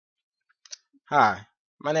Hi,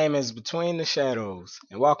 my name is Between the Shadows,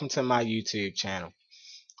 and welcome to my YouTube channel.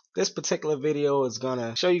 This particular video is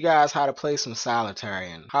gonna show you guys how to play some Solitaire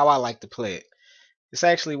and how I like to play it. It's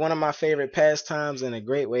actually one of my favorite pastimes and a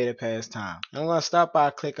great way to pass time. I'm gonna start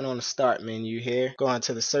by clicking on the start menu here, going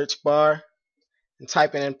to the search bar, and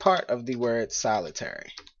typing in part of the word Solitaire.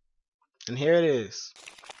 And here it is.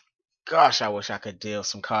 Gosh, I wish I could deal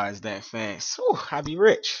some cards that fast. Whew, I'd be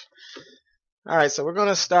rich. Alright, so we're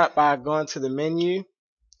gonna start by going to the menu,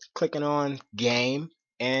 clicking on game,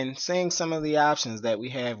 and seeing some of the options that we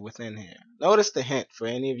have within here. Notice the hint for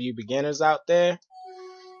any of you beginners out there.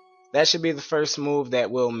 That should be the first move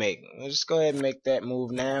that we'll make. We'll just go ahead and make that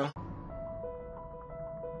move now.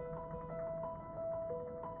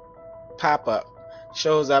 Pop up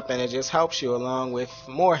shows up and it just helps you along with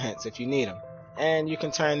more hints if you need them. And you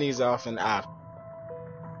can turn these off and off.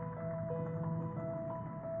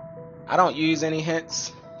 I don't use any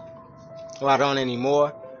hints. Well, I don't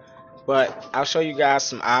anymore. But I'll show you guys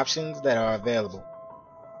some options that are available.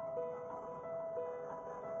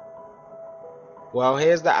 Well,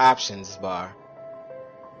 here's the options bar.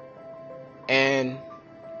 And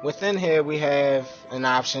within here we have an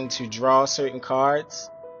option to draw certain cards,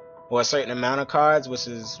 or a certain amount of cards, which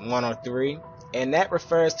is 1 or 3. And that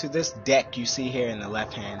refers to this deck you see here in the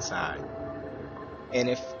left hand side. And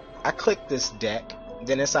if I click this deck,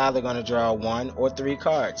 then it's either going to draw 1 or 3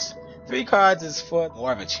 cards. 3 cards is for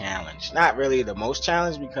more of a challenge. Not really the most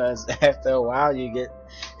challenge, because after a while you get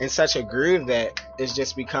in such a groove that it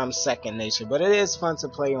just becomes second nature. But it is fun to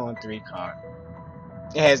play on 3 cards.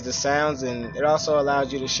 It has the sounds, and it also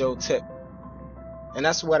allows you to show tip. And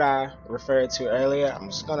that's what I referred to earlier. I'm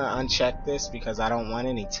just going to uncheck this because I don't want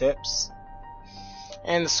any tips.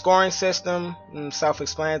 And the scoring system,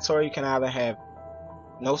 self-explanatory. You can either have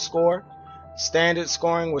no score, standard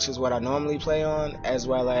scoring, which is what I normally play on, as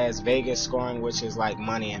well as Vegas scoring, which is like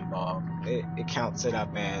money involved. It counts it up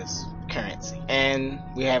as currency. And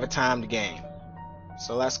we have a timed game.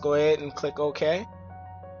 So let's go ahead and click OK.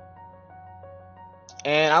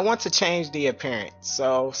 And I want to change the appearance.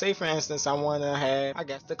 So say for instance I want to have, I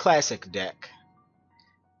guess, the classic deck,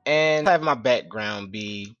 and have my background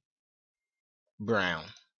be brown.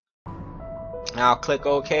 And I'll click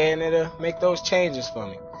OK and it'll make those changes for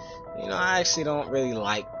me. You know, I actually don't really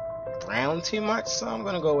like brown too much, so I'm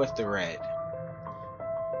gonna go with the red.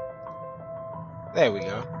 There we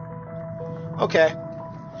go. Okay.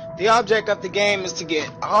 The object of the game is to get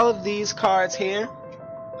all of these cards here,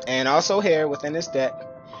 and also here within this deck,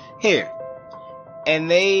 here. And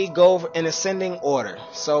they go in ascending order.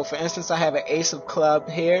 So for instance, I have an ace of club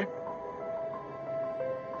here.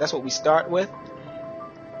 That's what we start with.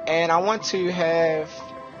 And I want to have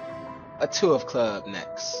a 2 of club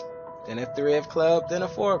next, then a 3 of club, then a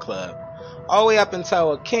 4 of club, all the way up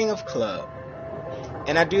until a king of club.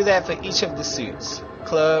 And I do that for each of the suits: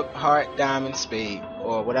 club, heart, diamond, spade,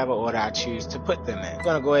 or whatever order I choose to put them in. I'm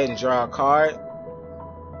going to go ahead and draw a card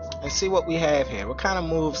and see what we have here. What kind of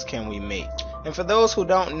moves can we make? And for those who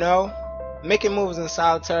don't know, making moves in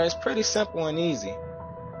Solitaire is pretty simple and easy.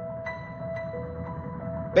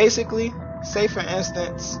 Basically, say for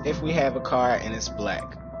instance, if we have a card and it's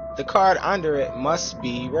black, the card under it must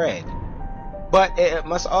be red, but it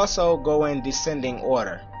must also go in descending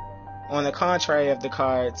order, on the contrary of the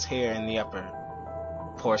cards here in the upper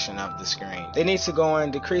portion of the screen. They need to go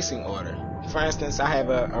in decreasing order. For instance, I have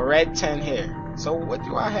a red 10 here. So what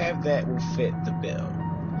do I have that will fit the bill?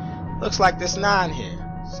 Looks like this 9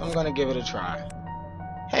 here, so I'm going to give it a try.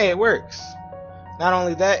 Hey, it works. Not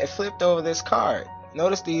only that, it flipped over this card.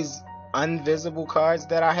 Notice these invisible cards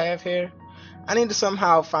that I have here? I need to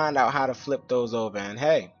somehow find out how to flip those over, and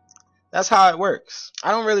hey, that's how it works.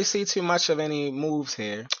 I don't really see too much of any moves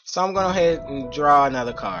here, so I'm going to go ahead and draw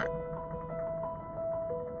another card.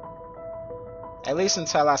 At least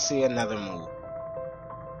until I see another move.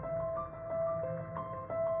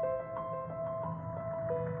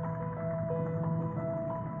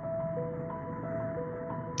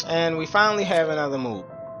 And we finally have another move.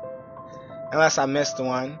 Unless I missed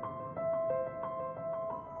one.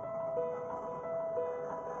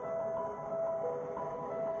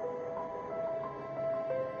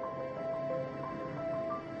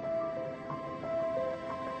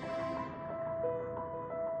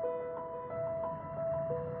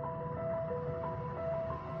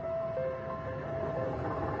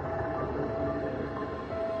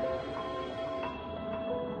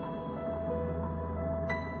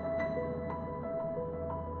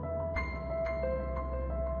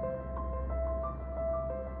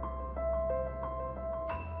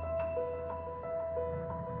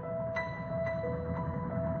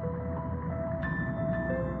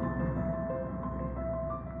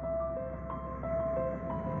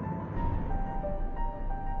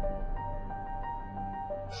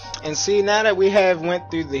 And see, now that we have went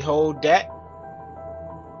through the whole deck,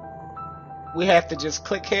 we have to just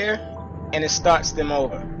click here and it starts them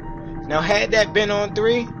over. Now had that been on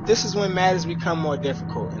 3, this is when matters become more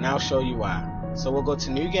difficult, and I'll show you why. So we'll go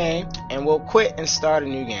to new game and we'll quit and start a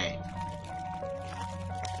new game.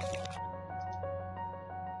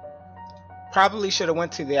 Probably should have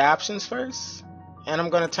went to the options first, and I'm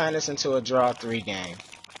going to turn this into a draw 3 game.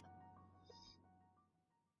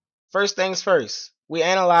 First things first, we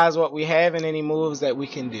analyze what we have and any moves that we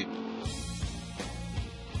can do.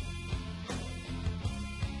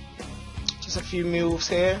 Just a few moves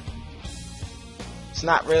here. It's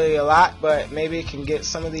not really a lot, but maybe it can get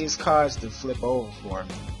some of these cards to flip over for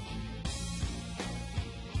me.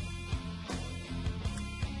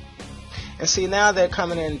 And see, now they're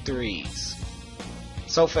coming in 3s.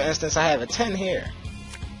 So for instance, I have a 10 here,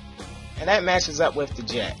 and that matches up with the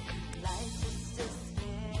jack.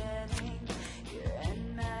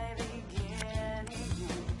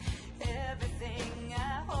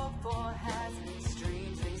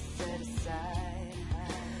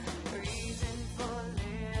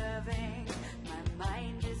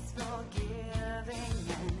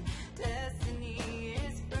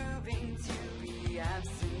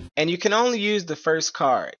 And you can only use the first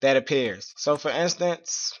card that appears. So for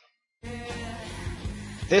instance,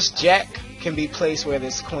 this jack can be placed where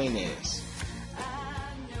this queen is.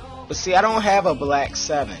 But see, I don't have a black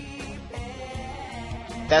 7.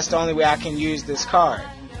 That's the only way I can use this card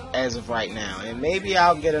as of right now. And maybe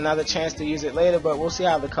I'll get another chance to use it later, but we'll see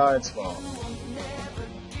how the cards fall.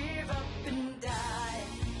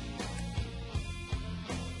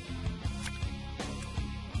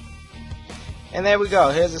 And there we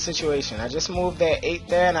go. Here's the situation. I just moved that 8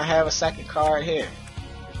 there, and I have a second card here.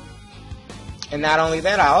 And not only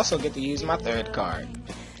that, I also get to use my third card.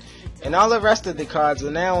 And all the rest of the cards are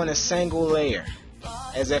now in a single layer,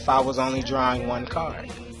 as if I was only drawing one card.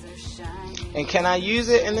 And can I use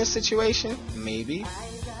it in this situation? Maybe.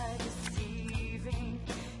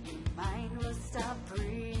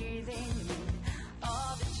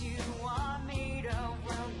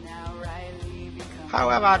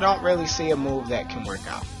 However, I don't really see a move that can work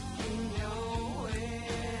out.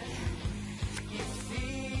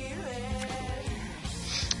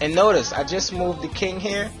 And notice, I just moved the king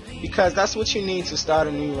here because that's what you need to start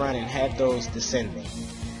a new run and have those descending.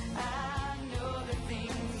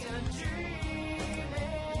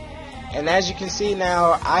 And as you can see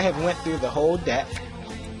now, I have went through the whole deck.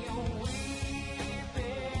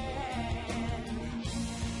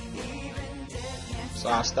 So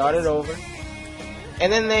I'll start it over.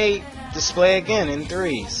 And then they display again in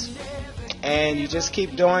 3s. And you just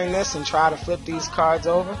keep doing this and try to flip these cards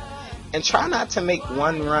over. And try not to make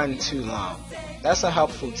one run too long. That's a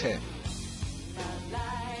helpful tip.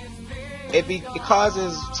 It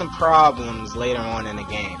causes some problems later on in the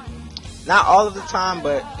game. Not all of the time,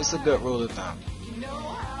 but it's a good rule of thumb.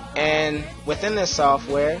 And within this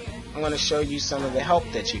software, I'm going to show you some of the help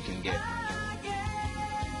that you can get.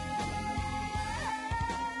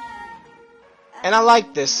 And I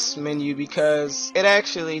like this menu because it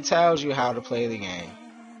actually tells you how to play the game.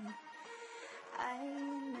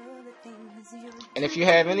 And if you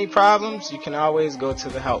have any problems, you can always go to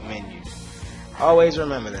the help menu. Always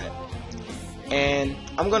remember that. And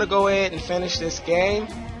I'm going to go ahead and finish this game.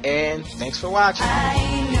 And thanks for watching.